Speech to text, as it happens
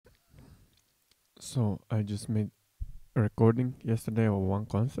So I just made a recording yesterday of one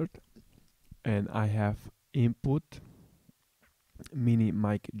concert, and I have input mini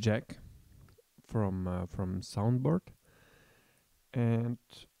mic jack from soundboard, and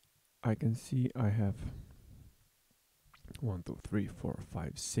I can see I have 1, 2, 3, 4,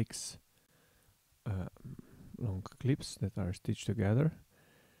 5, 6 long clips that are stitched together,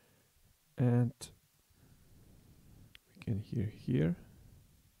 and we can hear here.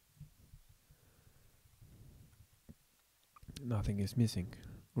 Nothing is missing.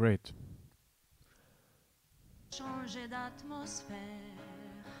 Great.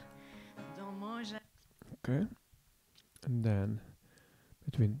 Okay, and then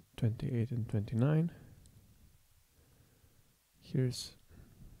between 28 and 29, here's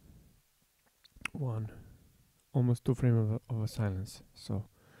almost 2 frames of a silence, so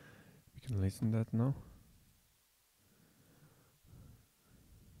we can listen that now.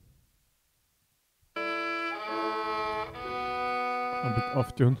 A bit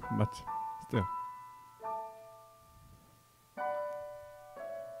off tune, but still.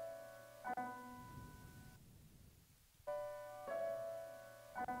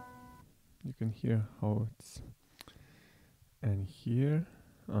 You can hear how it's, and here,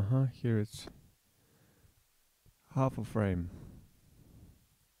 here it's half a frame.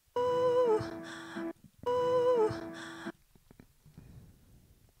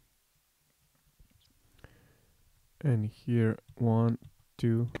 And here 1,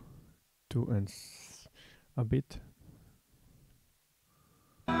 2, 2 and a bit.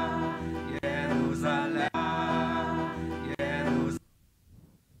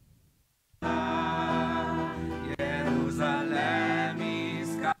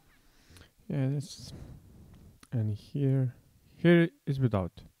 Yeah, that's, and here is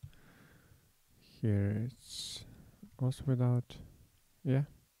without. Here it's also without. Yeah.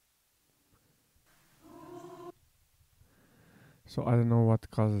 So I don't know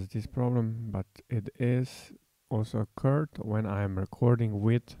what causes this problem, but it is also occurred when I'm recording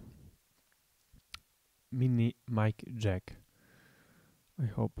with mini mic jack. I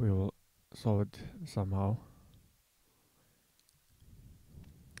hope we will solve it somehow.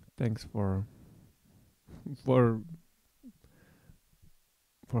 Thanks for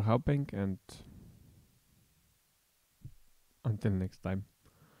helping, and until next time.